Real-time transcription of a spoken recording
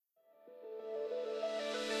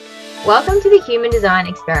Welcome to the Human Design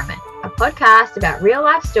Experiment, a podcast about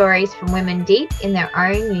real-life stories from women deep in their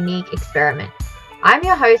own unique experiment. I'm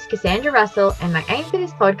your host, Cassandra Russell, and my aim for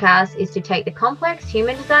this podcast is to take the complex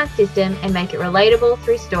human design system and make it relatable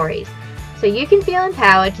through stories, so you can feel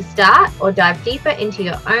empowered to start or dive deeper into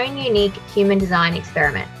your own unique human design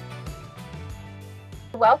experiment.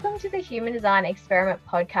 Welcome to the Human Design Experiment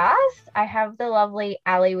podcast. I have the lovely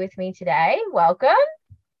Ali with me today. Welcome.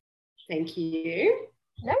 Thank you.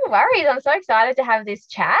 No worries. I'm so excited to have this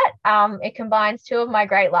chat. It combines two of my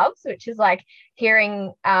great loves, which is like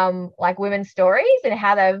hearing like women's stories and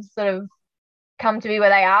how they've sort of come to be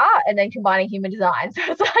where they are, and then combining human design. So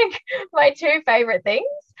it's like my two favorite things.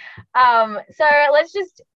 So let's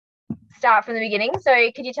just start from the beginning.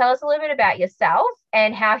 So could you tell us a little bit about yourself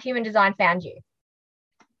and how human design found you?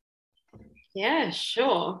 Yeah,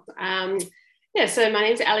 sure. So my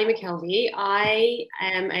name's Ali McKelvey. I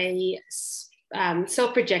am a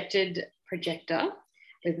self-projected projector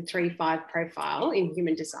with a 3-5 profile in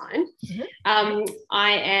human design. Mm-hmm.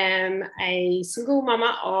 I am a single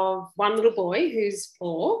mama of one little boy who's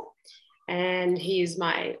 4, and he is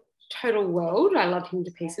my total world. I love him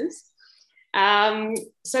to pieces.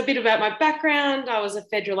 So a bit about my background. I was a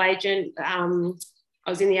federal agent. I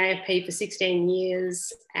was in the AFP for 16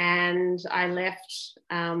 years, and I left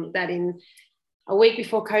that in a week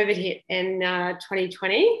before COVID hit in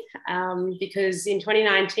 2020, because in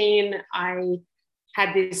 2019, I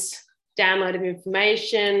had this download of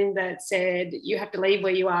information that said, you have to leave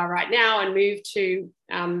where you are right now and move to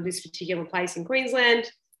this particular place in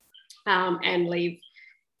Queensland and leave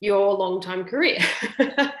your long-time career.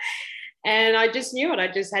 And I just knew it. I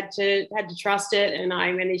just had to trust it, and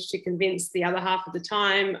I managed to convince the other half of the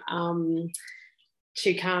time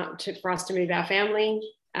for us to move our family.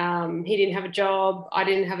 He didn't have a job. I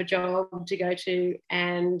didn't have a job to go to,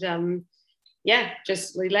 and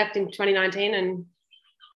we left in 2019,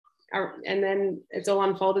 and then it's all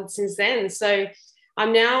unfolded since then. So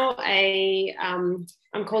I'm now I'm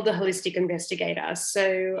called the Holistic Investigator.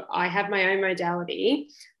 So I have my own modality,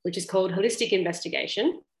 which is called Holistic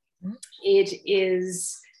Investigation. It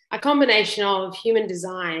is a combination of human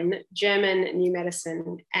design, German new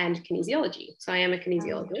medicine, and kinesiology. So I am a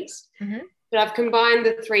kinesiologist. Mm-hmm. But I've combined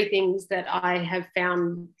the 3 things that I have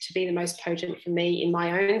found to be the most potent for me in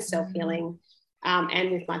my own self-healing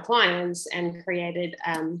and with my clients, and created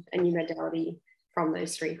a new modality from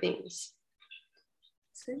those 3 things.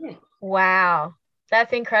 So, yeah. Wow.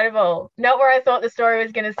 That's incredible. Not where I thought the story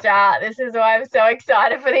was going to start. This is why I'm so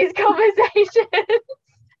excited for these conversations.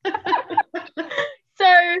 So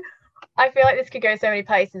I feel like this could go so many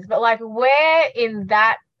places, but like where in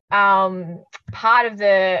that part of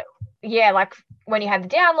like when you had the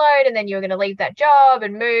download and then you were going to leave that job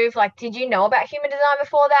and move, like did you know about human design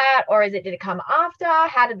before that, or did it come after?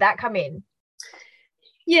 How did that come in?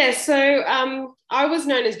 Yeah, so I was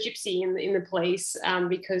known as Gypsy in the police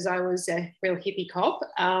because I was a real hippie cop.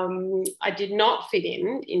 I did not fit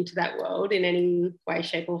into that world in any way,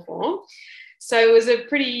 shape or form. So it was a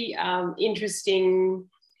pretty interesting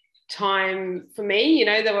time for me. You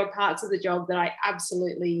know, there were parts of the job that I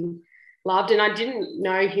absolutely loved, and I didn't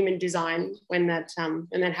know human design when that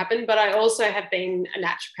happened. But I also have been a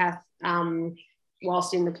naturopath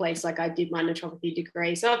whilst in the police. Like I did my naturopathy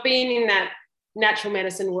degree, so I've been in that natural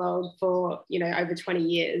medicine world for over 20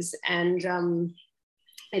 years, and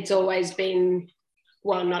it's always been,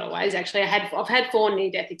 well, not always actually. I've had 4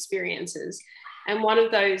 near-death experiences. And one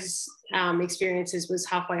of those experiences was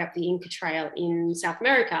halfway up the Inca Trail in South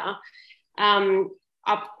America,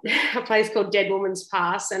 up a place called Dead Woman's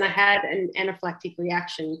Pass, and I had an anaphylactic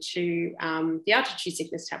reaction to the altitude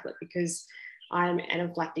sickness tablet because I'm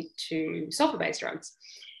anaphylactic to sulfur-based drugs.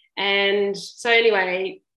 And so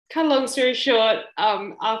anyway, cut a long story short,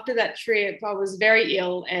 after that trip, I was very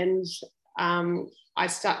ill, and I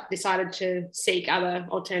decided to seek other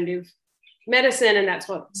alternative medicine, and that's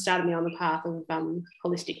what started me on the path of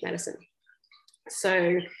holistic medicine.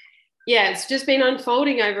 So yeah, it's just been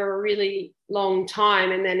unfolding over a really long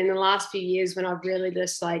time, and then in the last few years when I've really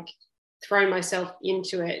just like thrown myself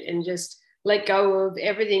into it and just let go of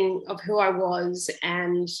everything of who I was,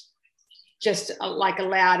 and just like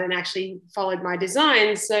allowed and actually followed my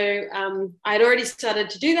design. So I had already started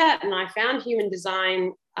to do that, and I found human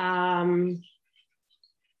design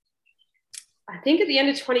I think at the end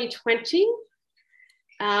of 2020.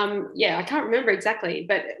 I can't remember exactly,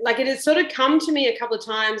 but like it has sort of come to me a couple of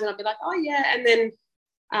times, and I'll be like, oh yeah. And then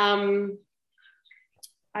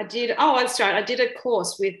I did a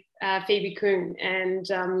course with Phoebe Kuhn, and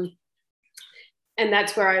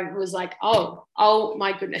that's where I was like, oh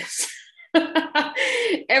my goodness.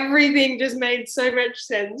 everything just made so much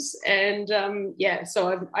sense. And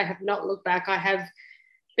so I have not looked back. I have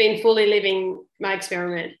been fully living my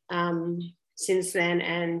experiment since then,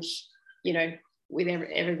 and with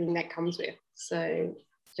everything that comes with. So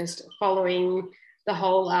just following the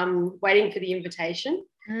whole waiting for the invitation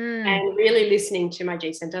and really listening to my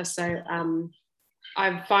G center. So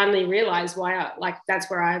I've finally realized why that's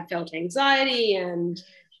where I felt anxiety and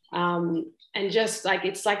just like,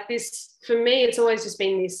 it's like this, for me, it's always just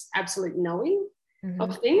been this absolute knowing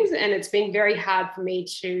of things. And it's been very hard for me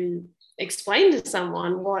to explain to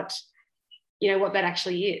someone what that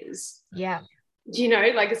actually is. Yeah.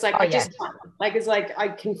 Like, it's like, it's like, I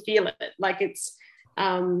can feel it. Like it's,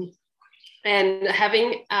 and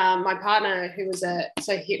having my partner who was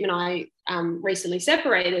so him and I recently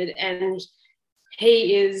separated, and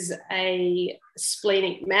he is a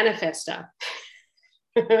splenic manifester.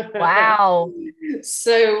 Wow.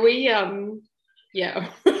 So we, I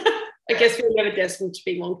guess we were never destined to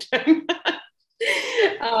be long term.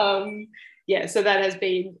 So that has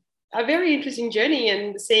been a very interesting journey,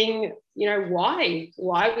 and seeing,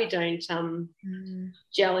 why we don't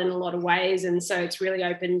gel in a lot of ways. And so it's really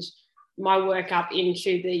opened my work up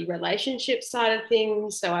into the relationship side of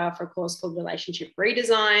things. So I offer a course called Relationship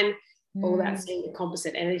Redesign, all about seeing the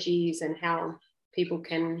composite energies and how people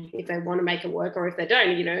can, if they want to make it work or if they don't,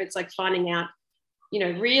 it's like finding out,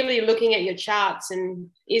 really looking at your charts, and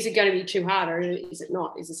is it going to be too hard or is it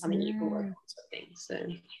not? Is it something you can work on, sort of thing? So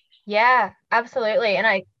yeah, absolutely.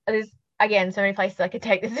 And there's, again, so many places I could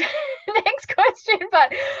take this next question,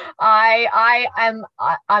 but I'm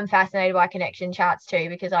fascinated by connection charts too,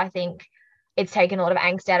 because I think it's taken a lot of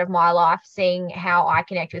angst out of my life, seeing how I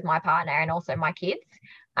connect with my partner and also my kids.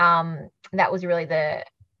 That was really the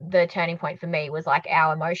turning point for me, was like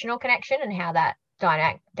our emotional connection and how that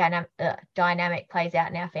dynamic plays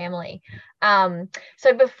out in our family.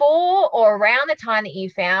 So before or around the time that you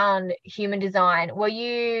found human design, were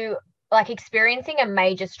you like experiencing a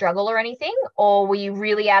major struggle or anything, or were you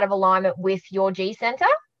really out of alignment with your G center?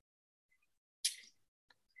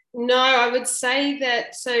 No, I would say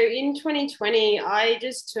that, so in 2020, I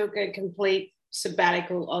just took a complete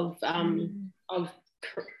sabbatical of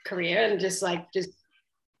career, and just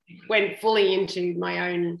went fully into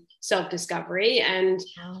my own self-discovery. And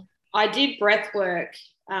I did breath work,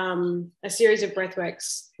 a series of breath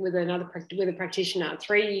works with a practitioner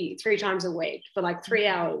three times a week for like 3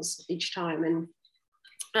 hours each time. And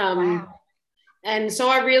and so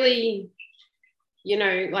I really,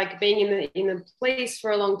 like being in the police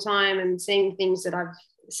for a long time and seeing things that I've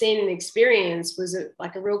seen and experienced was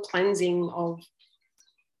like a real cleansing of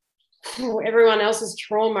everyone else's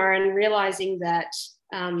trauma, and realizing that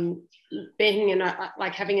having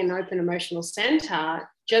an open emotional center,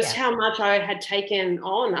 just how much I had taken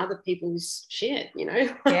on other people's shit,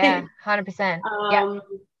 Yeah, 100%.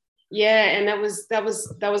 And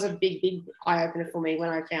that was a big eye opener for me when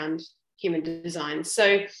I found human design.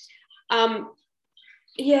 So I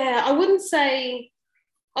wouldn't say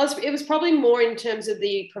it was probably more in terms of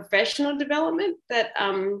the professional development that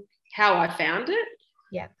how I found it.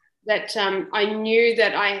 Yeah. That I knew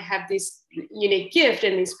that I have this unique gift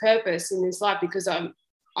and this purpose in this life, because I've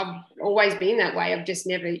always been that way. I've just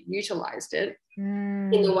never utilized it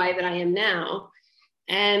in the way that I am now.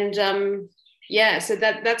 And so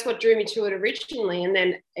that's what drew me to it originally. And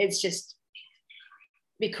then it's just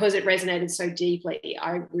because it resonated so deeply,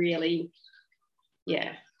 I really,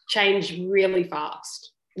 changed really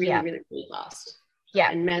fast, really fast.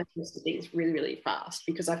 Yeah. And manifested things really, really fast,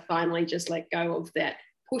 because I finally just let go of that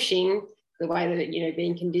pushing, the way that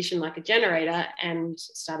being conditioned like a generator, and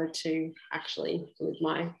started to actually live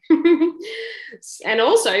my and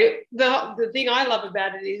also the thing I love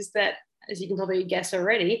about it is that, as you can probably guess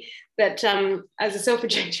already, that as a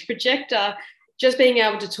self-projected projector, just being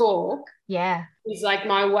able to talk is like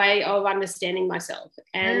my way of understanding myself.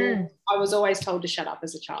 And I was always told to shut up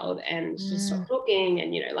as a child and just stop talking,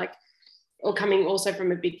 and or coming also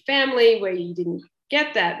from a big family where you didn't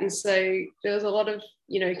get that. And so there was a lot of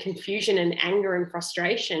confusion and anger and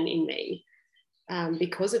frustration in me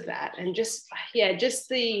because of that. And just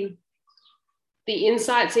the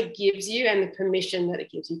insights it gives you and the permission that it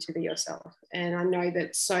gives you to be yourself. And I know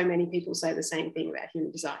that so many people say the same thing about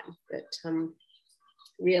human design, but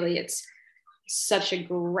really it's such a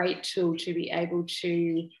great tool to be able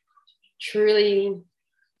to truly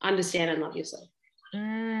understand and love yourself.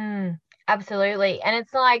 Absolutely. And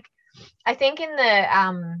it's like, I think in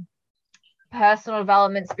the personal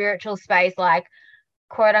development, spiritual space, like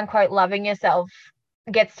quote unquote loving yourself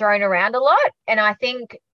gets thrown around a lot. And I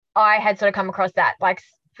think I had sort of come across that, like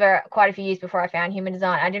for quite a few years before I found human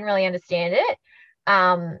design. I didn't really understand it.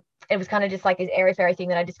 It was kind of just like this airy fairy thing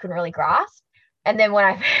that I just couldn't really grasp. And then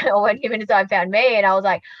when human design found me, and I was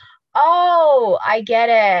like, oh, I get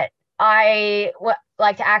it.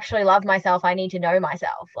 Like to actually love myself, I need to know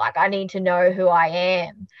myself. Like I need to know who I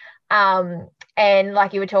am. And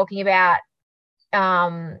like you were talking about,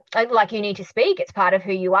 like you need to speak, it's part of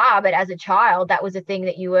who you are, but as a child that was a thing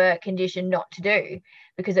that you were conditioned not to do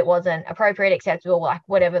because it wasn't appropriate, acceptable, like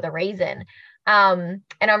whatever the reason. And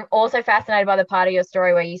I'm also fascinated by the part of your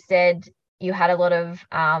story where you said you had a lot of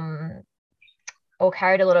or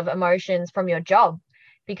carried a lot of emotions from your job,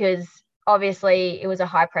 because obviously it was a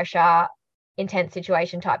high pressure, intense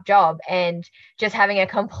situation type job, and just having a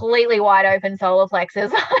completely wide open solar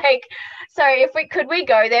plexus. Like, so if we could we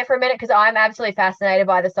go there for a minute, because I'm absolutely fascinated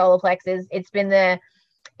by the solar plexus.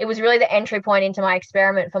 It was really the entry point into my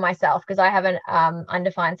experiment for myself, because I have an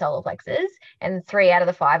undefined solar plexus, and 3 out of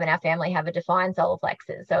the 5 in our family have a defined solar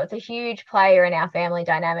plexus. So it's a huge player in our family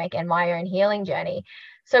dynamic and my own healing journey.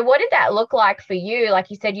 So what did that look like for you? Like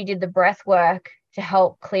you said, you did the breath work to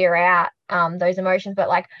help clear out those emotions, but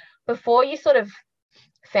like before you sort of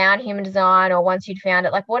found human design, or once you'd found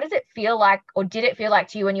it, like what does it feel like, or did it feel like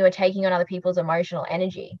to you when you were taking on other people's emotional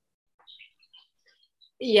energy?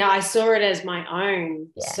 Yeah, I saw it as my own.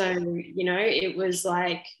 Yeah. So, it was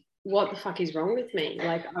like, what the fuck is wrong with me?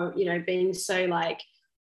 Like, being so like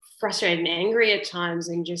frustrated and angry at times,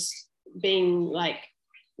 and just being like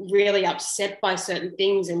really upset by certain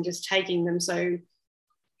things and just taking them so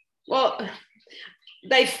well.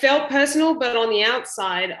 They felt personal, but on the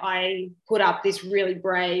outside, I put up this really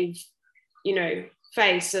brave,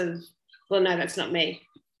 face of, well, no, that's not me.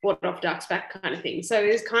 Water off duck's back kind of thing. So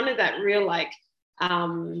it's kind of that real, like, I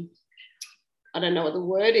don't know what the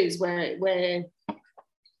word is, where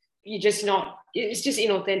you're just not, it's just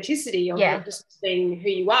inauthenticity, or not just being who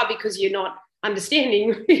you are, because you're not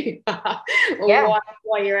understanding who you are, or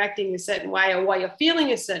why you're acting a certain way, or why you're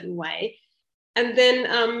feeling a certain way. And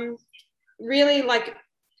then really, like,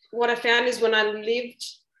 what I found is when I lived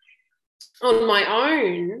on my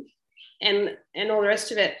own and all the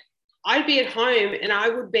rest of it, I'd be at home and I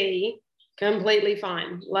would be completely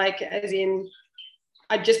fine. Like, as in,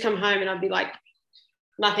 I'd just come home and I'd be like,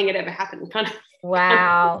 nothing had ever happened, kind of.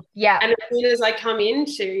 Wow. Yeah. And as soon as I come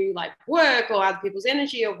into like work or other people's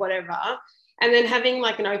energy or whatever, and then having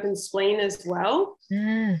like an open spleen as well,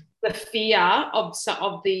 the fear of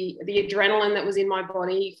the adrenaline that was in my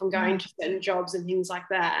body from going to certain jobs and things like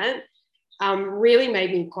that really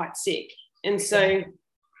made me quite sick. And so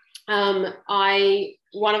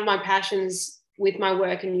one of my passions with my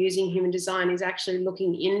work and using human design is actually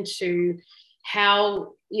looking into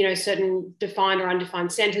how, certain defined or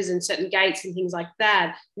undefined centers and certain gates and things like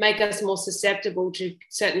that make us more susceptible to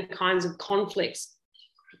certain kinds of conflicts.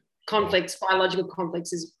 Biological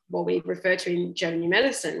conflicts is what we refer to in German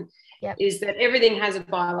medicine. Is that everything has a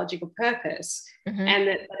biological purpose, and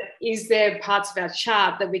that is there parts of our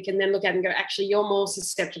chart that we can then look at and go, actually, you're more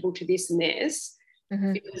susceptible to this and this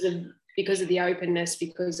because of the openness,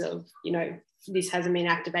 because of, this hasn't been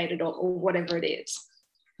activated, or whatever it is.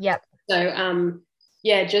 Yep. So,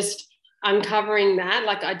 just uncovering that,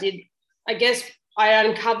 like I guess I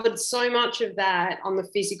uncovered so much of that on the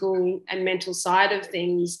physical and mental side of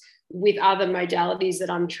things with other modalities that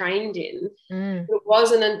I'm trained in. It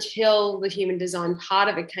wasn't until the human design part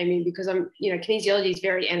of it came in, because kinesiology is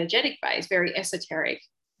very energetic based, very esoteric,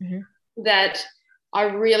 that I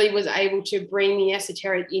really was able to bring the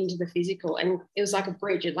esoteric into the physical. And it was like a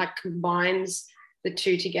bridge. It like combines the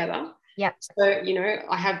two together. Yep. So,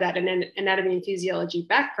 I have that anatomy and physiology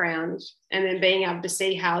background, and then being able to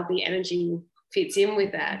see how the energy fits in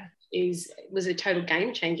with that was a total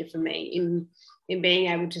game changer for me in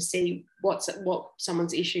being able to see what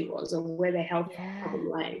someone's issue was, or where their health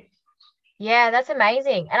problem lay. Yeah, that's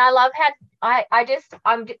amazing. And I love how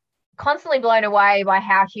I'm constantly blown away by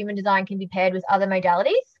how human design can be paired with other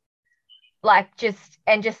modalities. Like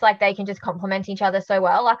just like they can just complement each other so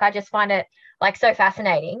well. Like I just find it like so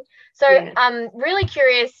fascinating. So I'm really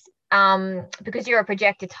curious, because you're a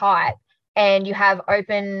projector type and you have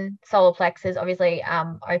open solar plexus, obviously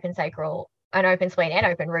open sacral, an open spleen, and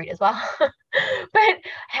open root as well. But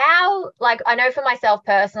how, like, I know for myself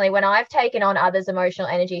personally, when I've taken on others' emotional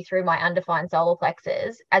energy through my undefined solar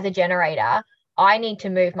plexus as a generator, I need to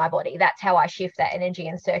move my body. That's how I shift that energy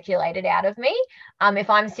and circulate it out of me. If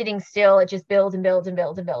I'm sitting still, it just builds and builds and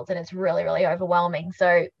builds and builds, and it's really, really overwhelming.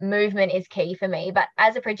 So movement is key for me. But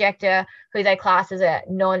as a projector who they class as a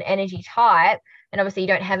non-energy type, and obviously you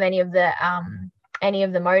don't have any of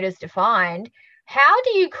the motors defined, how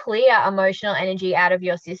do you clear emotional energy out of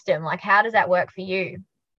your system? Like, how does that work for you?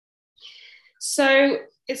 So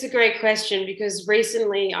it's a great question, because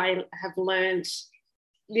recently I have learned,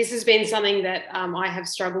 this has been something that I have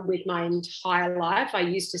struggled with my entire life. I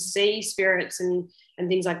used to see spirits and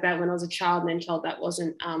things like that when I was a child, and then told that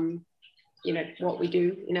wasn't, what we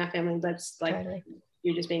do in our family. That's like, totally.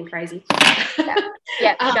 You're just being crazy.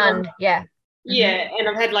 Yeah, shunned. Yeah. Yeah, and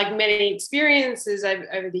I've had like many experiences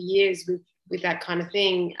over the years with that kind of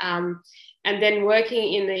thing. And then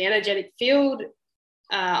working in the energetic field,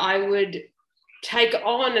 I would take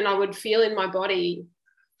on and I would feel in my body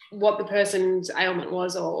what the person's ailment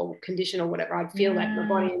was or condition or whatever. I'd feel that in my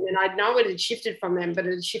body, and then I'd know it had shifted from them, but it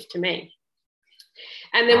had shifted to me.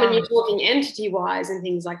 And then when you're talking entity-wise and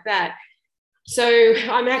things like that, so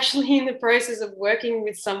I'm actually in the process of working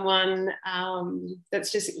with someone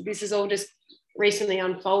this is all just recently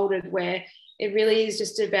unfolded, where it really is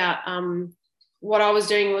just about what I was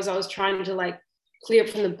doing was I was trying to like clear it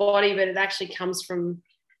from the body, but it actually comes from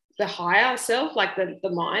the higher self, like the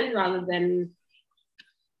mind, rather than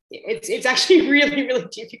it's actually really, really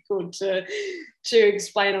difficult to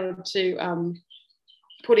explain or to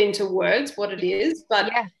put into words what it is.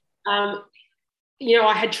 But I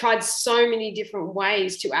had tried so many different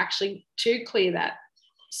ways to clear that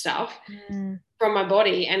stuff from my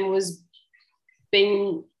body, and was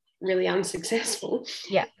being really unsuccessful.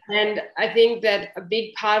 Yeah. And I think that a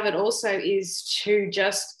big part of it also is to,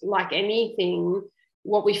 just like anything,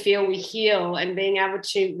 what we feel we heal, and being able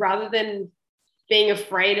to, rather than being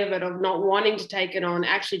afraid of it, of not wanting to take it on,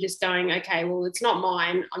 actually just going, okay, well, it's not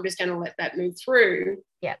mine. I'm just going to let that move through.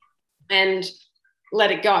 Yeah. And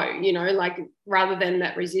let it go, like, rather than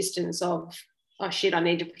that resistance of, oh shit, I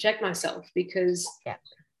need to protect myself. Because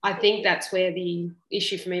I think that's where the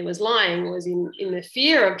issue for me was lying, was in the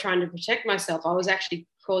fear of trying to protect myself. I was actually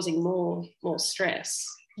causing more stress.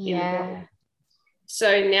 Yeah.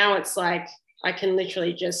 So now it's like I can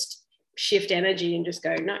literally just shift energy and just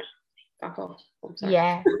go, no, fuck off. I'm sorry.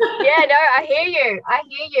 Yeah. Yeah, no, I hear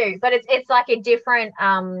you. But it's like a different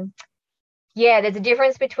there's a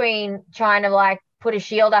difference between trying to like put a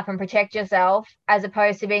shield up and protect yourself, as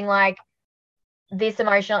opposed to being like, this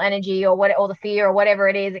emotional energy or the fear or whatever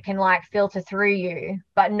it is, it can like filter through you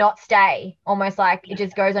but not stay, almost like it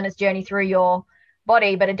just goes on its journey through your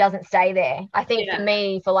body, but it doesn't stay there. I think for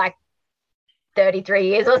me, for like 33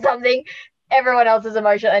 years or something, everyone else's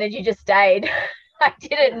emotional energy just stayed. I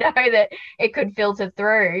didn't know that it could filter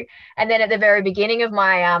through. And then at the very beginning of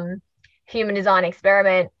my human design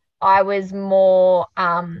experiment, I was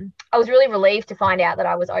really relieved to find out that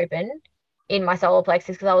I was open in my solar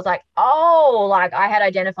plexus, because I was like, like I had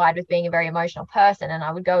identified with being a very emotional person, and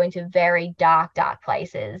I would go into very dark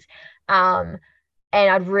places. And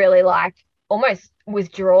I'd really like almost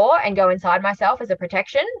withdraw and go inside myself as a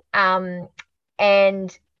protection.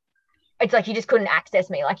 And it's like you just couldn't access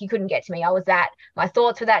me, like you couldn't get to me. My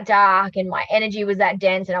thoughts were that dark, and my energy was that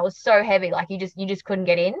dense, and I was so heavy, like you just couldn't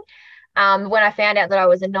get in. When I found out that I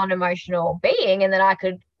was a non-emotional being and that I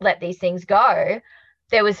could let these things go,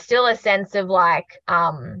 there was still a sense of like,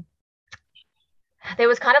 there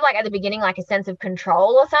was kind of like at the beginning, like a sense of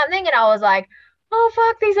control or something. And I was like, oh,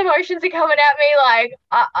 fuck, these emotions are coming at me. Like,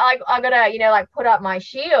 I gotta, like put up my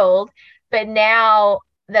shield. But now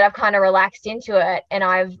that I've kind of relaxed into it and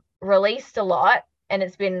I've released a lot, and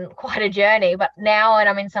it's been quite a journey, but now when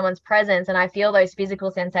I'm in someone's presence and I feel those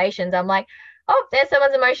physical sensations, I'm like, oh, there's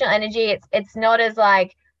someone's emotional energy. It's not as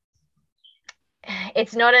like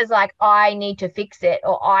I need to fix it,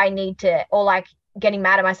 or like getting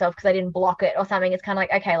mad at myself because I didn't block it or something. It's kind of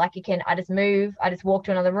like, okay, like I just move, I just walk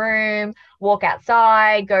to another room, walk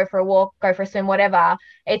outside, go for a walk, go for a swim, whatever.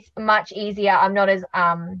 It's much easier. I'm not as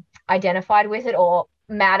identified with it or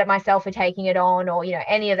mad at myself for taking it on, or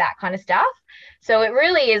any of that kind of stuff. So it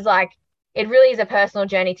really is a personal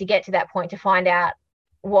journey to get to that point, to find out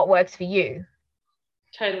what works for you.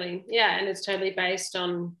 Totally. Yeah. And it's totally based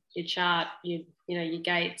on your chart, your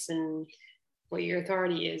gates, and what your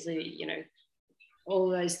authority is, all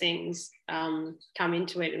those things come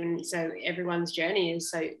into it. And so everyone's journey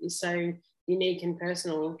is so unique and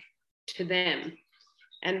personal to them.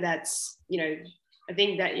 And that's, I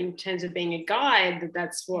think that in terms of being a guide,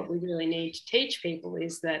 that's what we really need to teach people,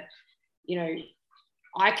 is that,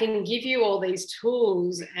 I can give you all these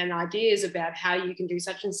tools and ideas about how you can do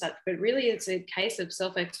such and such, but really it's a case of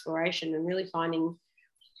self-exploration and really finding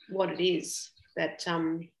what it is that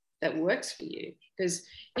works for you. Because,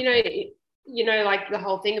 like the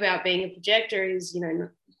whole thing about being a projector is,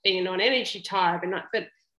 being a non-energy type, but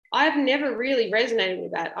I've never really resonated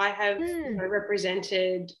with that. I have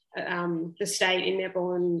represented the state in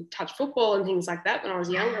netball and touch football and things like that when I was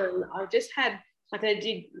younger, and I just had, like, I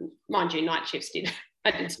did, mind you, night shifts did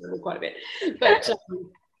I did struggle quite a bit, but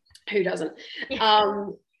who doesn't? Yeah.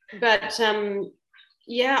 But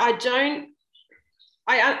yeah,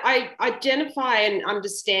 I identify and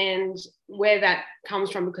understand where that comes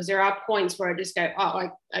from, because there are points where I just go, oh,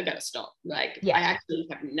 I got to stop. Like, Yeah. I actually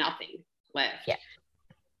have nothing left. Yeah.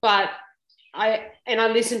 But I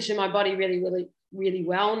listen to my body really, really, really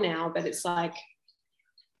well now, but it's like,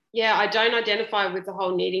 yeah, I don't identify with the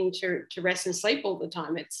whole needing to rest and sleep all the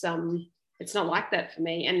time. It's not like that for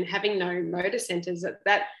me. And having no motor centers,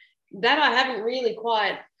 that I haven't really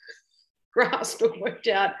quite grasped or worked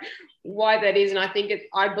out why that is. And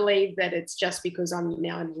I believe that it's just because I'm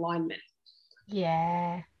now in alignment.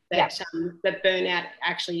 Yeah. That that burnout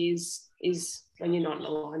actually is when you're not in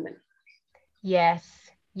alignment. Yes.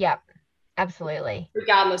 Yep. Absolutely.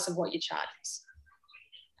 Regardless of what your chart is.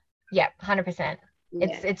 Yep. 100%. Yeah.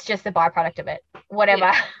 It's just the byproduct of it.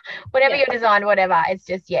 Whatever you're designed, whatever. It's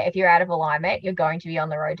just, if you're out of alignment, you're going to be on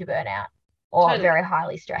the road to burnout or totally. very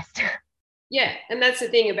highly stressed. Yeah. And that's the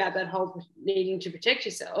thing about that whole needing to protect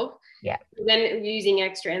yourself. Yeah. Then using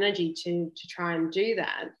extra energy to try and do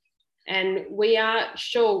that. And we are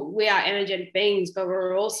energetic beings, but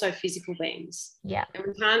we're also physical beings. Yeah. And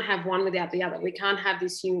we can't have one without the other. We can't have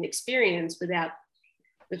this human experience without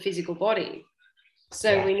the physical body.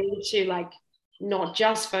 So we need to, like, not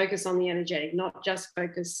just focus on the energetic, not just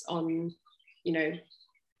focus on,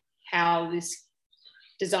 how this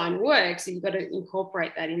design works. You've got to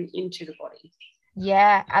incorporate that into the body.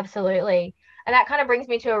 Yeah, absolutely. And that kind of brings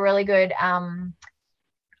me to a really good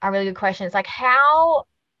question. It's like, how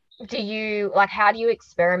do you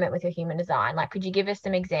experiment with your human design? Like, could you give us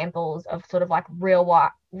some examples of sort of like real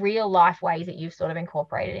life ways that you've sort of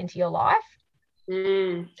incorporated into your life?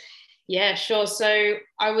 Yeah, sure. So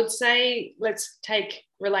I would say, let's take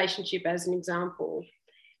relationship as an example.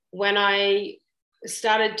 When I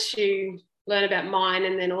started to learn about mine,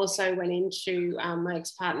 and then also went into my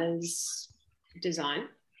ex-partner's design,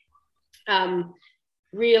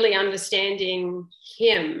 really understanding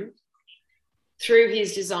him through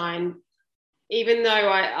his design, even though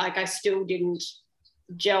I still didn't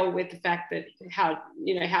gel with the fact that how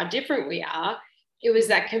different we are, it was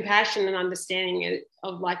that compassion and understanding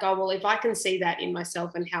of like, oh, well, if I can see that in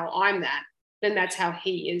myself and how I'm that, then that's how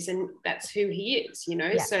he is and that's who he is,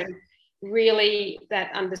 Yeah. So really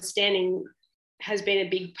that understanding has been a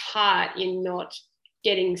big part in not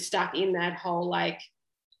getting stuck in that whole, like,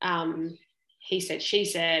 he said, she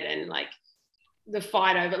said, and like the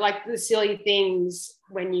fight over, like, the silly things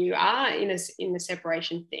when you are in a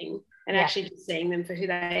separation thing, and actually just seeing them for who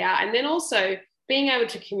they are. And then also being able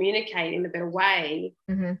to communicate in a better way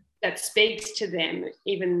that speaks to them,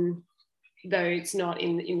 even though it's not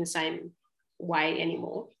in the same way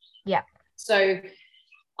anymore. Yeah. So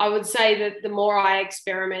I would say that the more I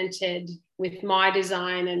experimented with my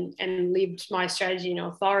design and lived my strategy and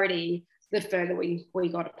authority, the further we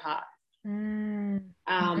got apart.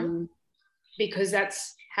 Because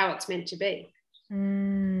that's how it's meant to be.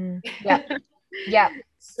 Yeah. Yeah.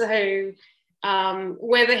 So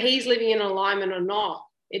whether he's living in alignment or not,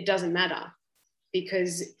 it doesn't matter,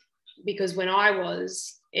 because when I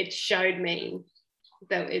was, it showed me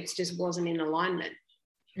that it just wasn't in alignment.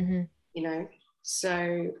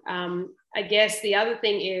 So I guess the other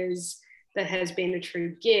thing is that has been a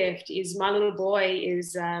true gift is my little boy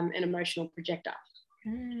is an emotional projector.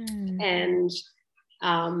 And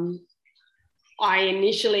I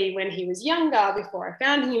initially, when he was younger, before I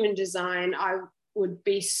found human design, I would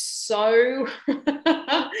be so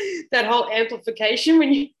that whole amplification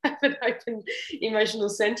when you have an open emotional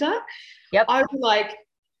center. I was like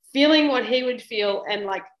feeling what he would feel, and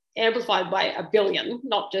like amplified by a billion,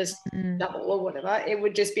 not just double or whatever. It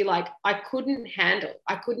would just be like I couldn't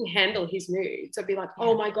handle his moods. I'd be like,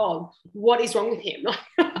 oh my God, what is wrong with him?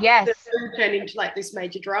 Yes. Turned into like this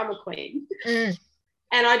major drama queen. And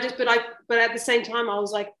but at the same time, I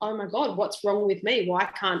was like, oh my God, what's wrong with me? Why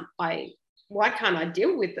can't I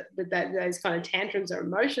deal with those kind of tantrums or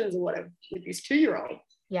emotions or whatever with this 2-year-old?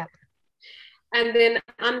 Yeah. And then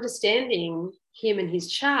understanding him and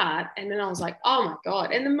his chart, and then I was like, oh my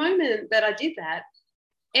God. And the moment that I did that,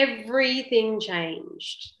 everything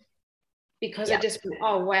changed, because I just went,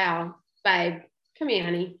 oh wow, babe, come here,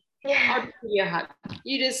 honey. I'll give you a hug.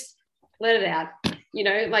 You just let it out,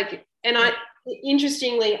 and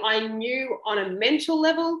interestingly, I knew on a mental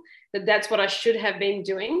level that that's what I should have been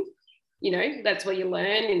doing. That's what you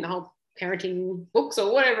learn in the whole parenting books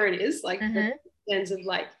or whatever it is, like in terms of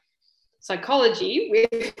like psychology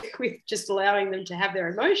with just allowing them to have their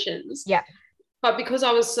emotions. Yeah. But because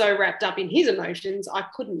I was so wrapped up in his emotions, I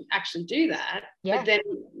couldn't actually do that. Yeah. But then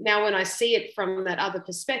now when I see it from that other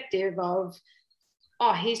perspective of,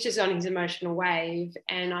 oh, he's just on his emotional wave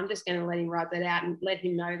and I'm just going to let him ride that out and let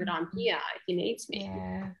him know that I'm here if he needs me.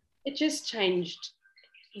 Yeah. It just changed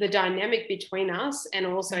the dynamic between us, and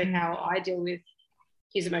also how I deal with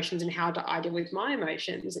his emotions and how I deal with my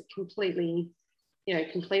emotions. It completely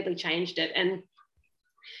changed it. And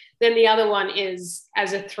then the other one is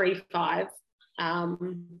as a 3-5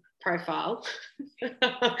 profile.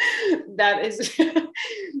 That is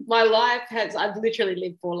my life I've literally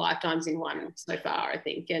lived 4 lifetimes in one so far, I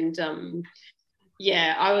think. And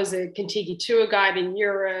I was a Contiki tour guide in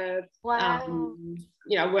Europe. Wow.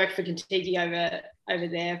 I worked for Contiki over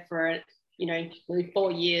there for nearly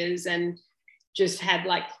 4 years, and just had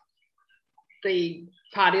like the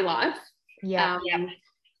party life. Then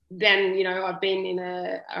I've been in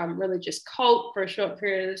a religious cult for a short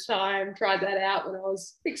period of time, tried that out when I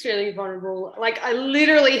was extremely vulnerable. Like I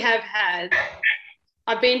literally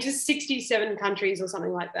I've been to 67 countries or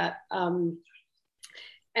something like that,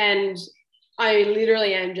 and I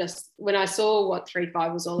literally am just, when I saw what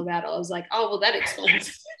 3-5 was all about, I was like, oh well, that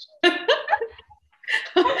explains it.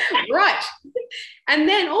 Right. And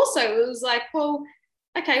then also it was like, well,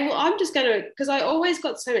 okay, well, I'm just going to, because I always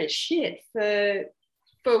got so much shit for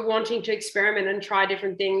wanting to experiment and try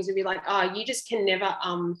different things and be like, oh, you just can never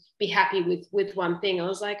be happy with one thing. I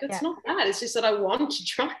was like, it's not that. It's just that I want to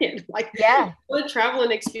try it. Like, I want to travel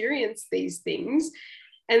and experience these things.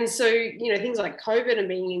 And so, things like COVID and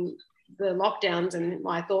being in the lockdowns and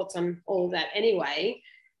my thoughts on all of that anyway,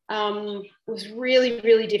 was really,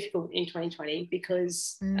 really difficult in 2020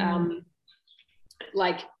 because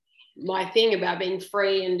like my thing about being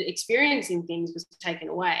free and experiencing things was taken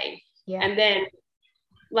away. And then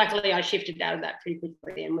luckily I shifted out of that pretty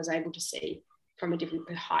quickly and was able to see from a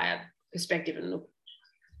different, higher perspective and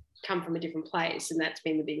come from a different place. And that's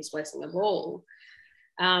been the biggest blessing of all.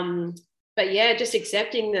 But yeah, just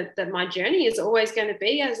accepting that my journey is always going to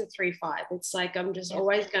be as a 3-5. It's like I'm just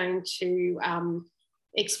always going to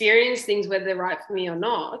experience things whether they're right for me or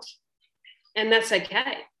not. And that's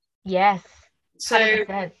okay. Yes. 100%.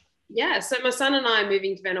 So so my son and I are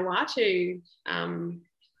moving to Vanuatu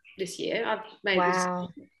this year. I've made this,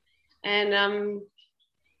 and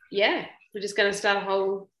we're just going to start a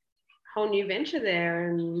whole new venture there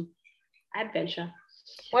and adventure.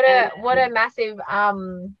 What a massive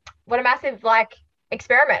like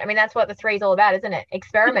experiment. I mean, that's what the 3 is all about, isn't it?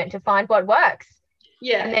 Experiment to find what works.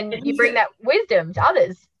 Yeah. And then you bring that wisdom to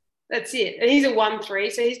others. That's it. And he's a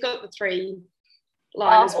 1-3, so he's got the 3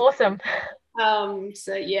 line. Oh, awesome.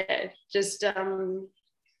 So it's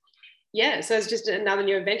just another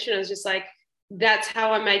new adventure. I was just like, that's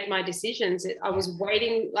how I make my decisions. I was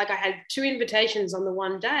waiting, like I had 2 invitations on the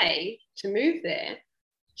one day to move there,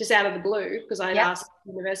 just out of the blue, because I'd asked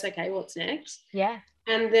the universe, okay, what's next? Yeah.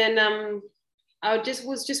 And then I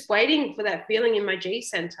was just waiting for that feeling in my G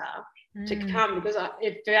center to come, because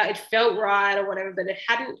it felt right or whatever, but it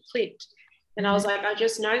hadn't clicked. And I was like, I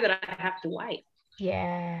just know that I have to wait.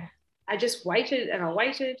 Yeah. I just waited and I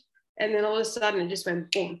waited, and then all of a sudden it just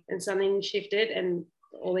went boom, and something shifted and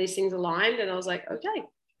all these things aligned, and I was like, okay.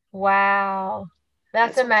 Wow.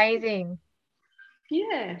 That's amazing.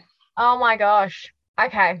 Yeah. Oh my gosh.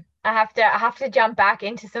 Okay. I have to jump back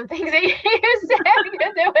into some things that you said,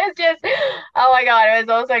 because it was just, oh my God, it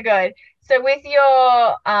was also good. So with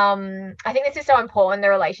your, I think this is so important, the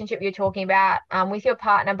relationship you're talking about with your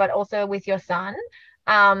partner, but also with your son,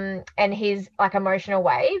 and his like emotional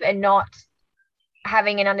wave, and not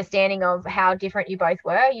having an understanding of how different you both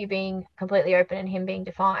were, you being completely open and him being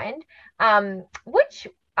defined. Which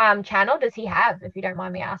channel does he have, if you don't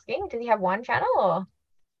mind me asking? Does he have one channel or?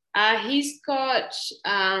 He's got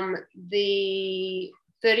the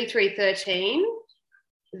 3313,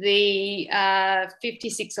 the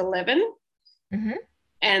 5611,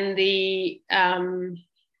 and the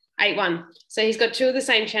 81. So he's got 2 of the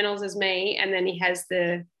same channels as me, and then he has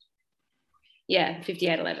the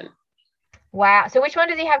 5811. Wow. So which one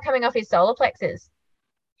does he have coming off his solar plexus?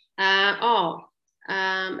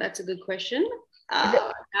 That's a good question.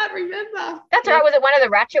 I can't remember. That's all right. Was it one of the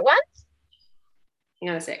ratchet ones? Hang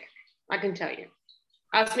on a sec. I can tell you.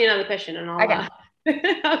 Ask me another question and I'll, okay.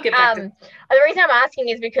 I'll get back to it. The reason I'm asking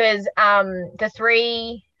is because the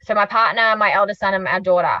 3, so my partner, my eldest son, and our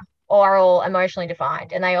daughter are all emotionally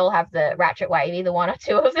defined, and they all have the ratchet wave, either 1 or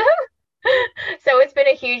 2 of them. So it's been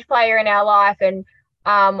a huge player in our life, and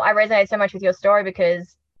I resonate so much with your story,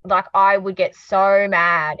 because like I would get so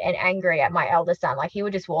mad and angry at my eldest son. Like he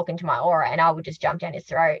would just walk into my aura and I would just jump down his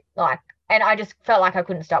throat, like, and I just felt like I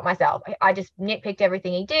couldn't stop myself. I just nitpicked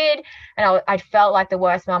everything he did, and I felt like the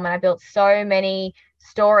worst mum, and I built so many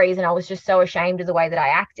stories, and I was just so ashamed of the way that I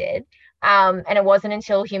acted. And it wasn't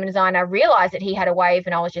until human design I realized that he had a wave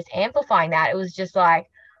and I was just amplifying that. It was just like,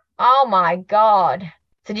 oh my God.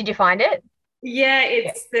 So did you find it? Yeah,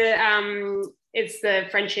 it's the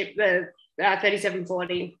friendship, the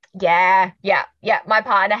 3740. Yeah. My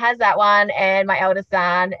partner has that one, and my eldest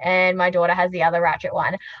son, and my daughter has the other ratchet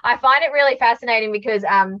one. I find it really fascinating because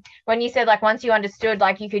when you said like once you understood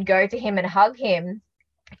like you could go to him and hug him,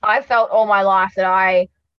 I felt all my life that well,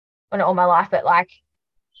 not all my life, but like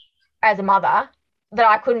as a mother, that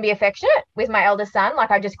I couldn't be affectionate with my eldest son.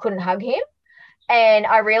 Like I just couldn't hug him. And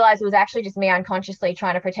I realized it was actually just me unconsciously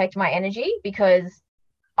trying to protect my energy because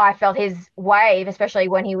I felt his wave, especially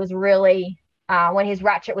when he was really, when his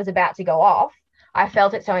ratchet was about to go off. I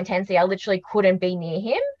felt it so intensely, I literally couldn't be near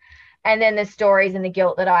him. And then the stories and the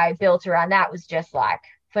guilt that I built around that was just like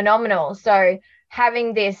phenomenal. So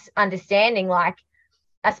having this understanding, like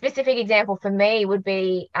a specific example for me would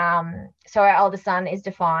be so our older son is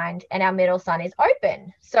defined and our middle son is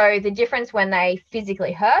open. So the difference when they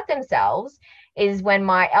physically hurt themselves is when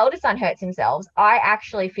my elder son hurts himself, I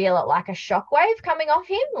actually feel it like a shockwave coming off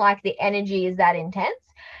him, like the energy is that intense.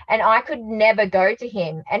 And I could never go to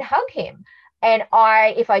him and hug him. And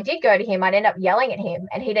if I did go to him, I'd end up yelling at him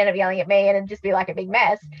and he'd end up yelling at me and it'd just be like a big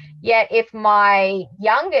mess. Yet if my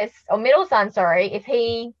youngest or middle son, sorry, if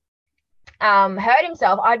he hurt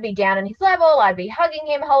himself, I'd be down on his level. I'd be hugging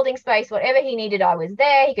him, holding space, whatever he needed, I was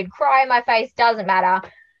there. He could cry in my face, doesn't matter.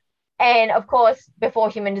 And of course, before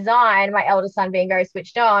human design, my eldest son being very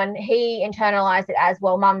switched on, he internalized it as,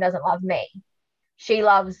 well, mum doesn't love me. She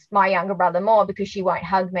loves my younger brother more because she won't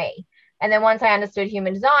hug me. And then once I understood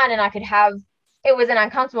human design and I could have, it was an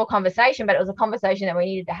uncomfortable conversation, but it was a conversation that we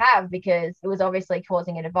needed to have because it was obviously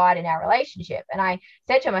causing a divide in our relationship. And I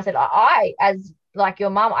said to him, I said, as like your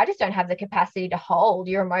mum, I just don't have the capacity to hold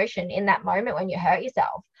your emotion in that moment when you hurt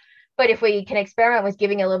yourself. But if we can experiment with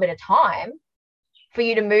giving a little bit of time for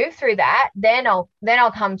you to move through that, then I'll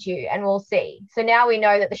come to you and we'll see. So now we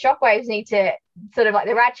know that the shockwaves need to sort of like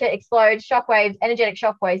the ratchet explodes, shockwaves, energetic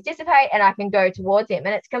shockwaves dissipate, and I can go towards him.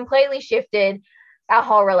 And it's completely shifted our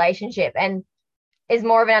whole relationship and is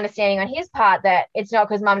more of an understanding on his part that it's not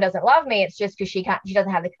because mum doesn't love me, it's just because she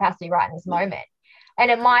doesn't have the capacity right in this moment. And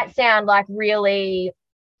it might sound like really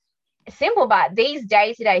simple, but these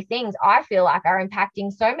day-to-day things I feel like are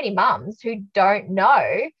impacting so many mums who don't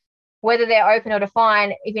know whether they're open or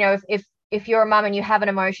defined. If you're a mum and you have an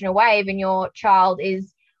emotional wave and your child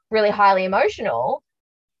is really highly emotional,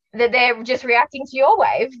 that they're just reacting to your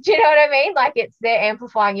wave. Do you know what I mean? Like they're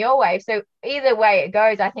amplifying your wave. So either way it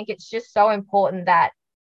goes, I think it's just so important that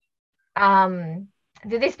that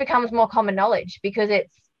this becomes more common knowledge because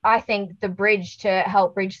it's, I think, the bridge to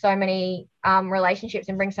help bridge so many relationships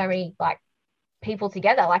and bring so many like people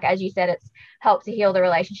together. Like as you said, it's helped to heal the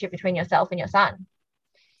relationship between yourself and your son.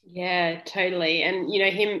 Yeah, totally. And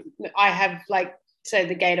I have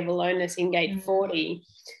the gate of aloneness in gate 40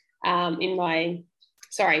 in my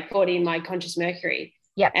 40 in my conscious Mercury.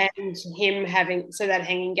 Yep. And him having that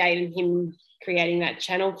hanging gate and him creating that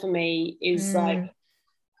channel for me is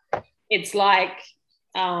it's like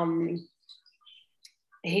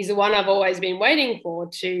he's the one I've always been waiting for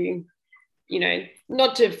to,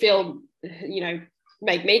 not to feel,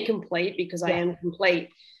 make me complete because I am complete,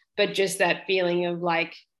 but just that feeling of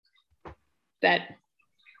like that,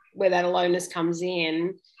 where that aloneness comes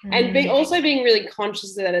in and also being really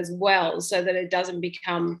conscious of that as well, so that it doesn't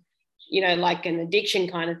become, like an addiction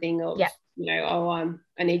kind of thing of,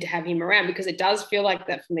 I need to have him around, because it does feel like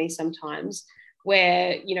that for me sometimes,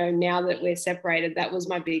 where, now that we're separated, that was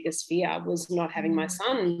my biggest fear, was not having my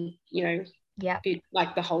son,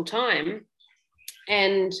 like the whole time.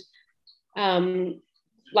 And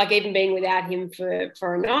like even being without him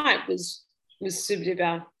for a night was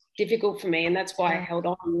super difficult for me, and that's why I held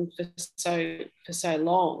on for so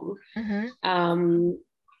long.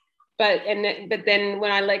 But then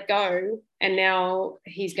when I let go, and now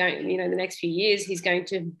he's going, the next few years he's going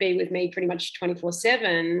to be with me pretty much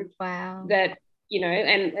 24/7. Wow. That,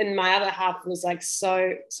 and my other half was like,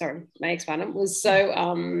 my ex-partner was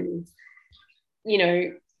so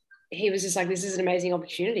he was just like, this is an amazing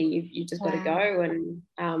opportunity, you just got to go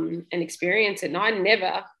and experience it. And I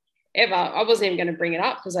never ever, I wasn't even going to bring it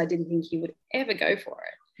up because I didn't think he would ever go for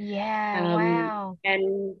it. Wow.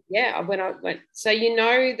 And when I went, so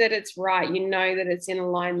that it's right, that it's in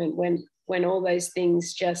alignment when all those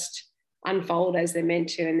things just unfold as they're meant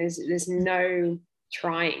to, and there's no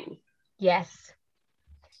trying. Yes.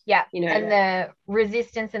 Yeah. And the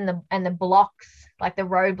resistance and the blocks, like the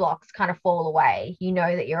roadblocks, kind of fall away.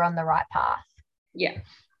 That you're on the right path. Yeah.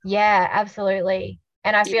 Yeah, absolutely.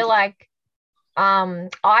 And I feel like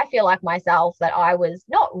I feel like myself that I was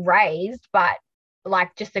not raised, but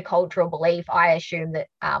like just a cultural belief, I assumed that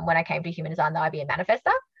when I came to human design that I'd be a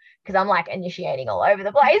manifester, because I'm like initiating all over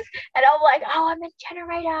the place, and I'm like, oh, I'm a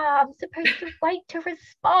generator, I'm supposed to wait to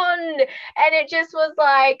respond. And it just was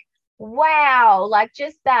like, wow, like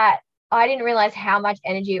just that I didn't realize how much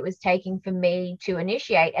energy it was taking for me to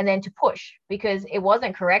initiate and then to push, because it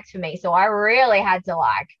wasn't correct for me. So I really had to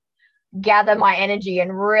like gather my energy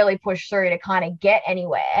and really push through to kind of get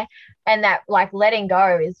anywhere. And that like letting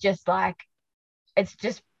go is just like, it's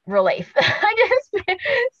just relief. I just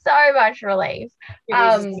so much relief. It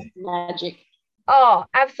is magic. Oh,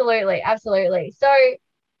 absolutely, absolutely. So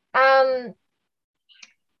um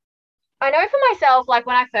I know for myself, like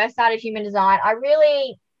when I first started human design,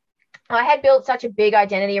 I had built such a big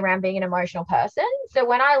identity around being an emotional person. So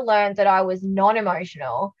when I learned that I was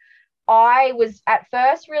non-emotional, I was at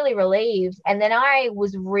first really relieved, and then I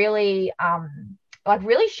was really like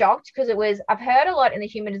really shocked, because it was, I've heard a lot in the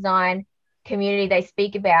human design community, they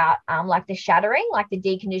speak about like the shattering, like the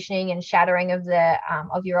deconditioning and shattering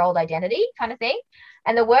of your old identity kind of thing.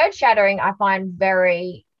 And the word shattering I find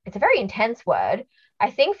it's a very intense word. I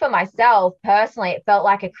think for myself personally, it felt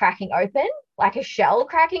like a cracking open, like a shell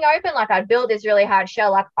cracking open. Like I'd built this really hard shell,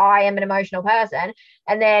 like I am an emotional person.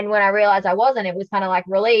 And then when I realized I wasn't, it was kind of like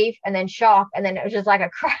relief and then shock. And then it was just like a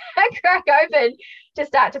crack open to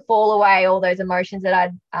start to fall away all those emotions that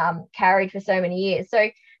I'd carried for so many years. So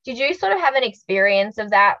did you sort of have an experience of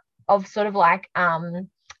that, of sort of like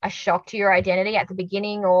a shock to your identity at the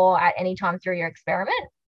beginning or at any time through your experiment?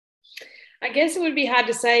 I guess it would be hard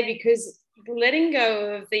to say, because letting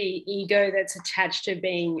go of the ego that's attached to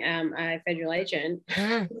being a federal agent,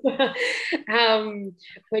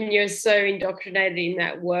 when you're so indoctrinated in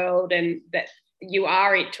that world and that you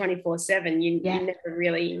are it 24/7, you never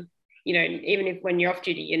really, even if when you're off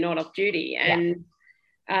duty, you're not off duty. And,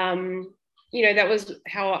 that was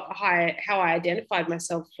how I identified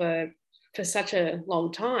myself for such a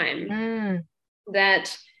long time,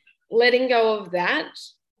 that letting go of that,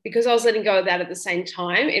 because I was letting go of that at the same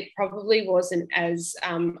time, it probably wasn't as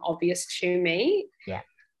obvious to me.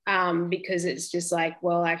 Because it's just like,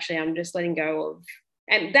 well, actually, I'm just letting go of,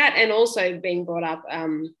 and also being brought up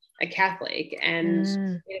a Catholic and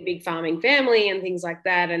in a big farming family and things like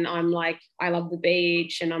that. And I'm like, I love the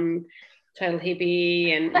beach and I'm total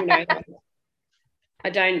hippie, and I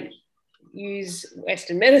don't use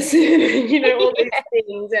Western medicine, and all these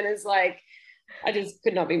things. And it's like, I just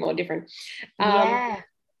could not be more different.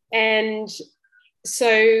 And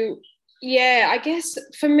so, I guess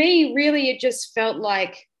for me, really, it just felt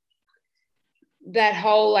like that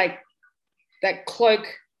whole, like, that cloak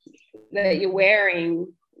that you're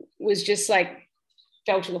wearing was just like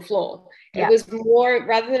fell to the floor. It was more,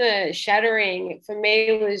 rather than a shattering, for me,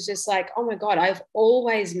 it was just like, oh my God, I've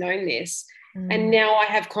always known this. And now I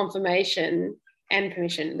have confirmation and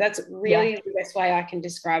permission. That's really the best way I can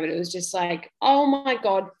describe it. It was just like, oh my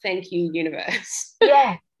God, thank you, universe.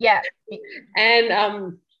 And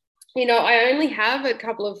I only have a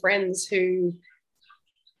couple of friends who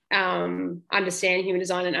understand human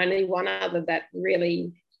design, and only one other that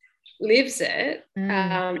really lives it.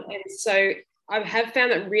 And so I have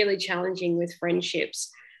found it really challenging with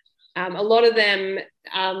friendships. A lot of them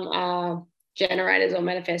are generators or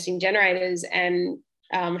manifesting generators, and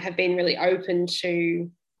have been really open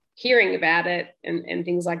to hearing about it and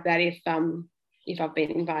things like that if I've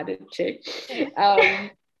been invited to.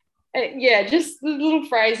 Just the little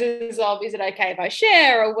phrases of, is it okay if I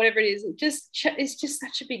share, or whatever it is. It's just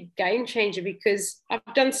such a big game changer, because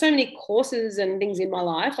I've done so many courses and things in my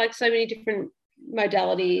life, like so many different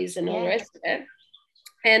modalities and all the rest of it.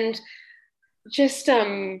 And just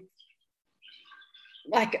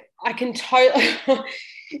like, I can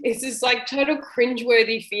it's this like total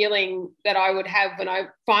cringeworthy feeling that I would have when I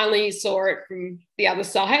finally saw it from the other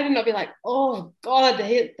side, and I'll be like, oh God,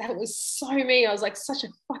 that was so me. I was like such a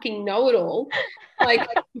fucking know-it-all, like,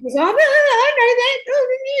 because I know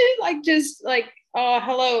that, like, just like, oh,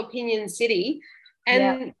 hello, opinion city.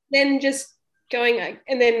 And then just going,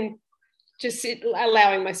 and then just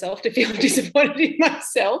allowing myself to feel disappointed in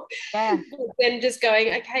myself, then just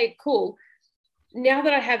going, okay, cool, now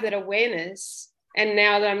that I have that awareness, and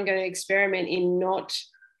now that I'm going to experiment in not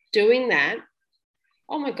doing that,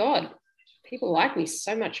 oh my God, people like me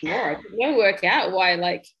so much more. I could never work out why,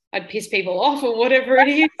 like, I'd piss people off or whatever it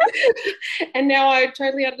is. And now I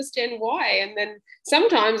totally understand why. And then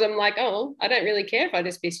sometimes I'm like, oh, I don't really care if I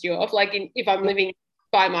just pissed you off. Like, if I'm living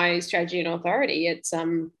by my strategy and authority, it's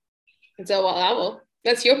well,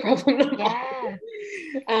 that's your problem, not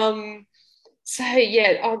mine. So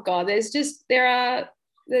oh God, there are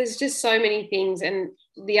there's just so many things. And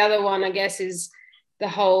the other one, I guess, is the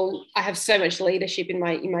whole, I have so much leadership in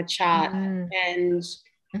my chart, and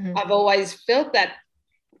I've always felt that,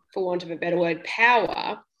 for want of a better word,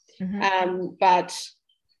 power, but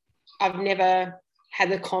I've never had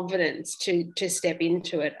the confidence to step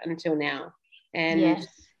into it until now. And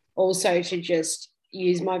also to just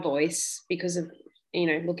use my voice, because of, you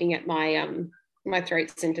know, looking at my my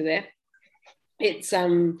throat center there, it's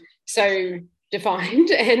so defined,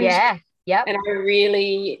 and and I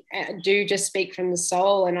really do just speak from the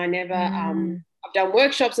soul. And I never I've done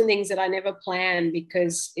workshops and things that I never plan,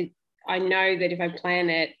 because I know that if I plan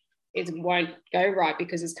it, it won't go right,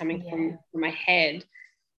 because it's coming from my head,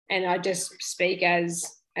 and I just speak as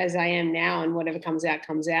I am now, and whatever comes out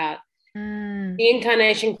comes out. The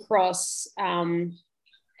incarnation cross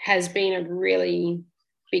has been a really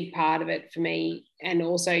big part of it for me, and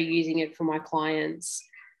also using it for my clients,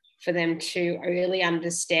 for them to really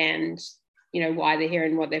understand, you know, why they're here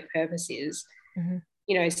and what their purpose is.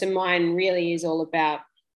 You know, so mine really is all about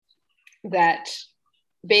that,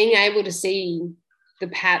 being able to see the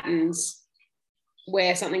patterns,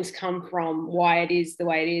 where something's come from, why it is the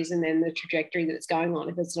way it is, and then the trajectory that it's going on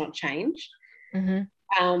if it's not changed,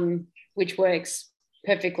 which works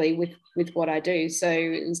perfectly with what I do. So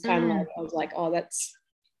it was kind of like, I was like, oh, that's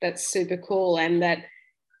super cool. And that,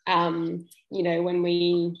 you know, when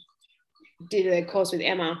we did a course with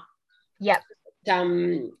Emma,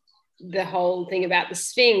 the whole thing about the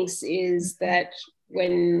Sphinx is that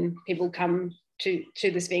when people come to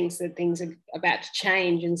the Sphinx, that things are about to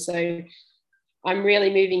change. And so I'm really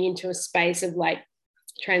moving into a space of like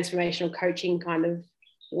transformational coaching kind of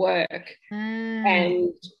work. And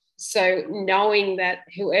so knowing that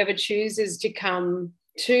whoever chooses to come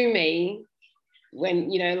to me,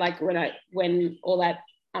 when, you know, like when all that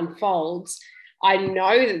unfolds, I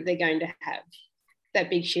know that they're going to have that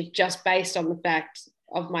big shift, just based on the fact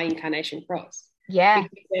of my incarnation cross. Because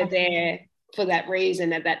they're there for that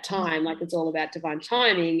reason at that time. Like, it's all about divine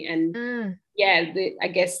timing. And I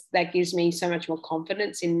guess that gives me so much more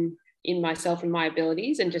confidence in myself and my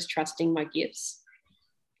abilities, and just trusting my gifts.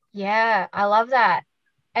 Yeah, I love that.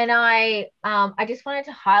 And I just wanted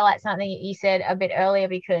to highlight something you said a bit earlier,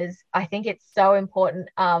 because I think it's so important.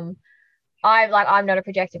 I'm not a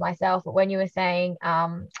projector myself, but when you were saying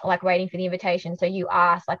like waiting for the invitation, so you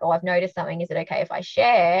asked like, oh, I've noticed something, is it okay if I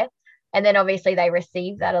share? And then obviously they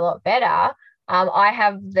receive that a lot better. I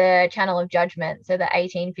have the channel of judgment, so the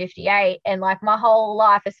 1858, and like my whole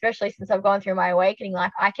life, especially since I've gone through my awakening,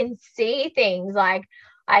 like I can see things, like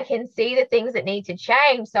I can see the things that need to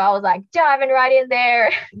change. So I was like diving right in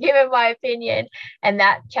there, giving my opinion, and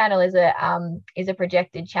that channel is a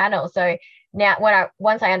projected channel. So now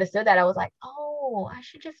once I understood that, I was like, oh, I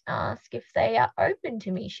should just ask if they are open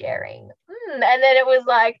to me sharing. And then it was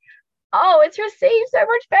like, oh, it's received so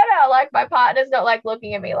much better. Like, my partner's not like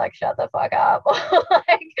looking at me like, shut the fuck up, or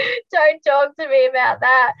like, don't talk to me about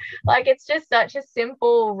that. Like, it's just such a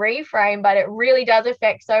simple reframe, but it really does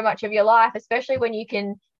affect so much of your life, especially when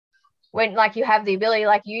like you have the ability,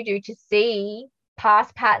 like you do, to see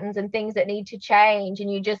past patterns and things that need to change,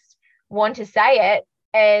 and you just want to say it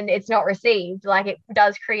and it's not received. Like, it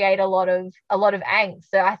does create a lot of angst.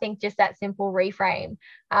 So I think just that simple reframe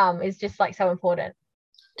is just like so important.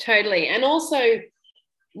 Totally. And also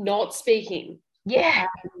not speaking.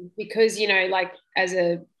 Because, you know, like as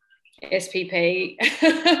a SPP,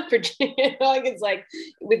 like it's like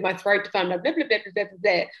with my throat defined, like blah, blah, blah, blah,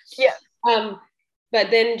 blah, blah. But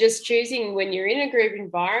then just choosing when you're in a group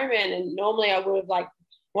environment, and normally I would have like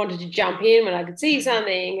wanted to jump in when I could see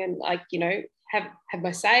something and like, you know, have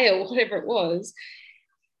my say or whatever it was.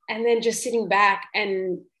 And then just sitting back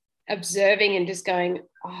and observing and just going,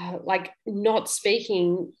 oh, like not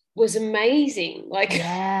speaking was amazing. Like,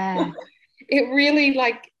 it really,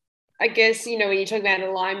 like, I guess, you know, when you talk about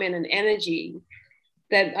alignment and energy,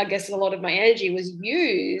 that I guess a lot of my energy was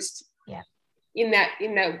used in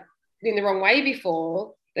the wrong way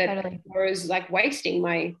before, that I was like wasting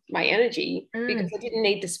my energy because I didn't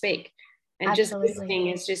need to speak. And just listening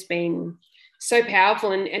has just been so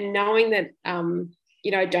powerful, and knowing that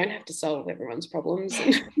you know, I don't have to solve everyone's problems.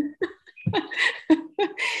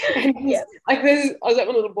 And like I was at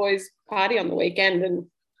my little boy's party on the weekend, and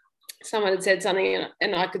someone had said something,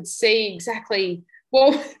 and I could see exactly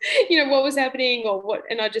what, you know, what was happening or what,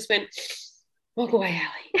 and I just went, walk away,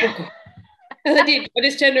 Ali, walk away. And I did. I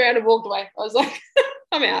just turned around and walked away. I was like,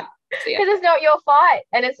 I'm out. Because it's not your fight.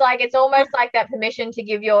 And it's like, it's almost like that permission to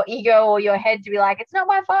give your ego or your head to be like, it's not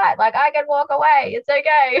my fight. Like, I can walk away. It's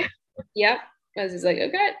okay. Yeah. I was just like,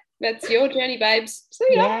 okay, that's your journey, babes. See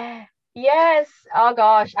ya. Yes. Oh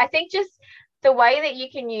gosh. I think just the way that you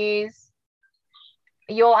can use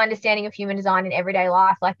your understanding of human design in everyday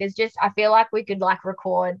life, like there's just, I feel like we could like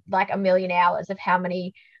record like a million hours of how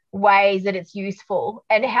many ways that it's useful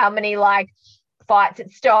and how many like fights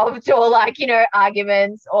it stopped, or like, you know,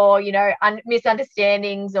 arguments, or, you know,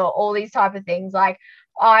 misunderstandings, or all these type of things. Like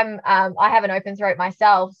I have an open throat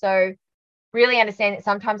myself, so really understand that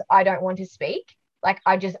sometimes I don't want to speak. Like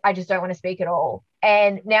I just don't want to speak at all.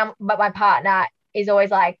 And now, but my partner is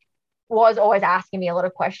always like, was always asking me a lot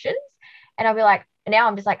of questions, and I'll be like, now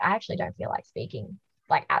I'm just like, I actually don't feel like speaking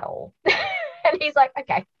like at all. And he's like,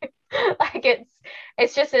 okay. Like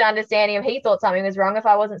it's just an understanding of, he thought something was wrong if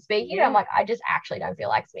I wasn't speaking. I'm like, I just actually don't feel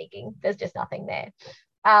like speaking. There's just nothing there.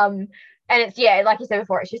 And it's, yeah, like you said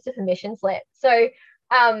before, it's just a permission slip. So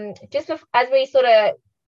just as we sort of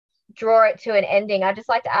draw it to an ending, I'd just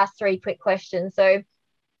like to ask 3 quick questions. So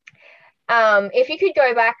if you could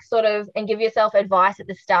go back sort of and give yourself advice at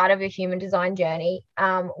the start of your human design journey,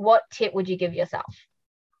 what tip would you give yourself?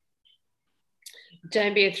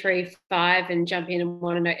 Don't be a 3/5 and jump in and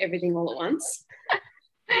want to know everything all at once.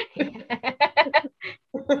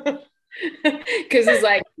 Because it's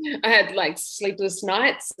like I had like sleepless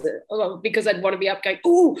nights because I'd want to be up going,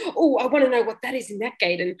 oh, I want to know what that is in that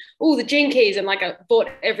gate, and the gene keys, and like I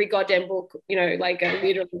bought every goddamn book, you know, like I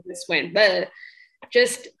literally just went, but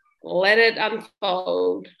just let it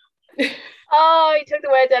unfold. Oh, you took the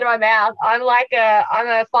words out of my mouth. I'm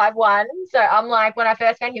a 5/1. So I'm like, when I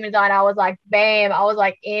first found human design, I was like, bam, I was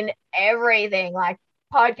like in everything, like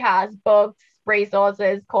podcasts, books,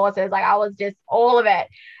 resources, courses, like I was just all of it.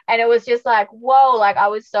 And it was just like, whoa, like I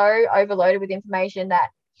was so overloaded with information that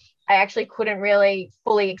I actually couldn't really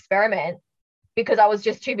fully experiment because I was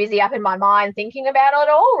just too busy up in my mind thinking about it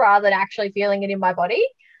all rather than actually feeling it in my body.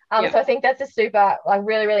 So I think that's a super, like,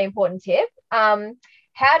 really, really important tip.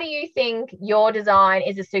 How do you think your design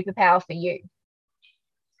is a superpower for you?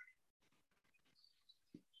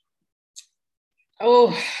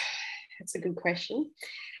 Oh, that's a good question.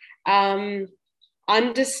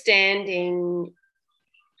 Understanding,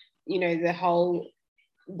 you know, the whole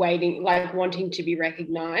waiting, like wanting to be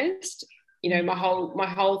recognized. You know, my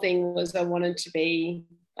whole thing was I wanted to be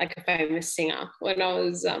like a famous singer when I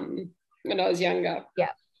was younger.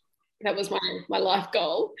 Yeah. That was my life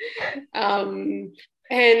goal.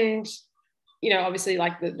 And, you know, obviously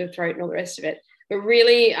like the throat and all the rest of it. But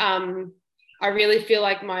really, I really feel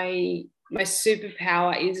like my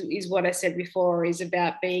superpower is what I said before, is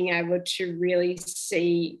about being able to really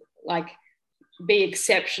see, like, be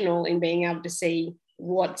exceptional in being able to see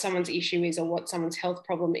what someone's issue is, or what someone's health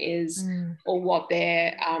problem is, or what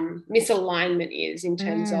their misalignment is in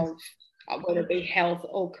terms of whether it be health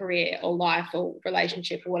or career or life or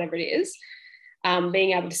relationship or whatever it is.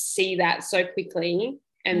 Being able to see that so quickly,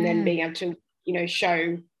 and then being able to, you know,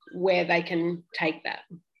 show where they can take that.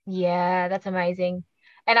 Yeah, that's amazing.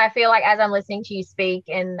 And I feel like as I'm listening to you speak,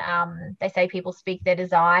 and they say people speak their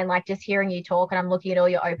design, like just hearing you talk, and I'm looking at all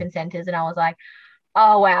your open centers, and I was like,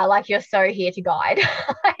 oh wow, like you're so here to guide.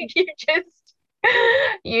 Like you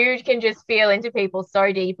can just feel into people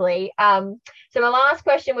so deeply. So my last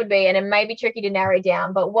question would be, and it may be tricky to narrow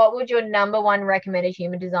down, but what would your number 1 recommended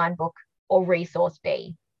human design book or resource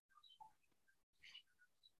be?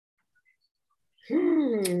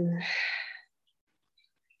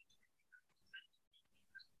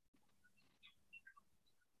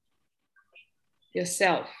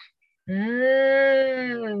 Yourself.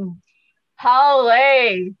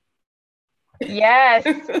 Holy. Yes.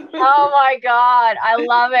 Oh my God. I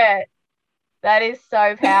love it. That is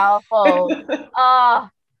so powerful. Oh,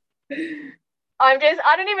 I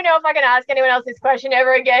don't even know if I can ask anyone else this question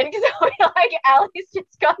ever again, because I feel like Ali's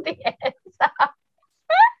just got the answer.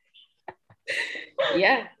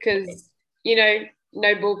 Yeah, because, you know,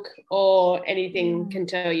 no book or anything can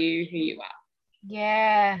tell you who you are.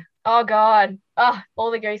 Yeah. Oh God. Oh,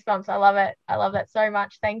 all the goosebumps. I love it. I love that so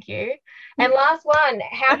much. Thank you. And last one,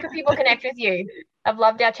 how can people connect with you? I've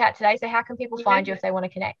loved our chat today. So how can people find you if they want to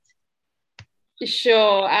connect?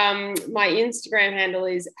 Sure. My Instagram handle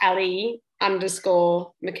is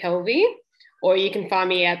Ali_McKelvey, or you can find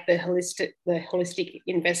me at the Holistic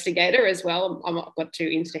Investigator as well. I've got 2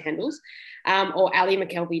 Insta handles, or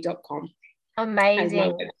alimckelvey.com. Amazing. As my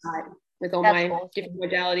website, with all my different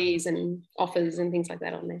modalities and offers and things like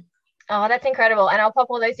that on there. Oh, that's incredible. And I'll pop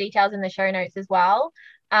all those details in the show notes as well.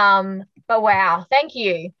 But wow, thank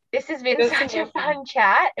you. This has been such a fun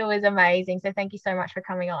chat. It was amazing. So thank you so much for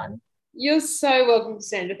coming on. You're so welcome,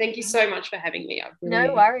 Sandra. Thank you so much for having me.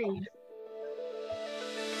 No worries.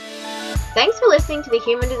 Thanks for listening to the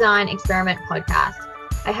Human Design Experiment podcast.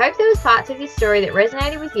 I hope there was parts of this story that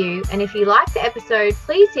resonated with you, and if you liked the episode,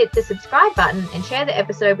 please hit the subscribe button and share the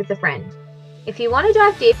episode with a friend. If you want to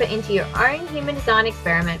dive deeper into your own human design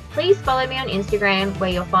experiment, please follow me on Instagram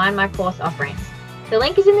where you'll find my course offerings. The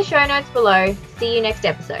link is in the show notes below. See you next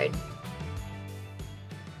episode.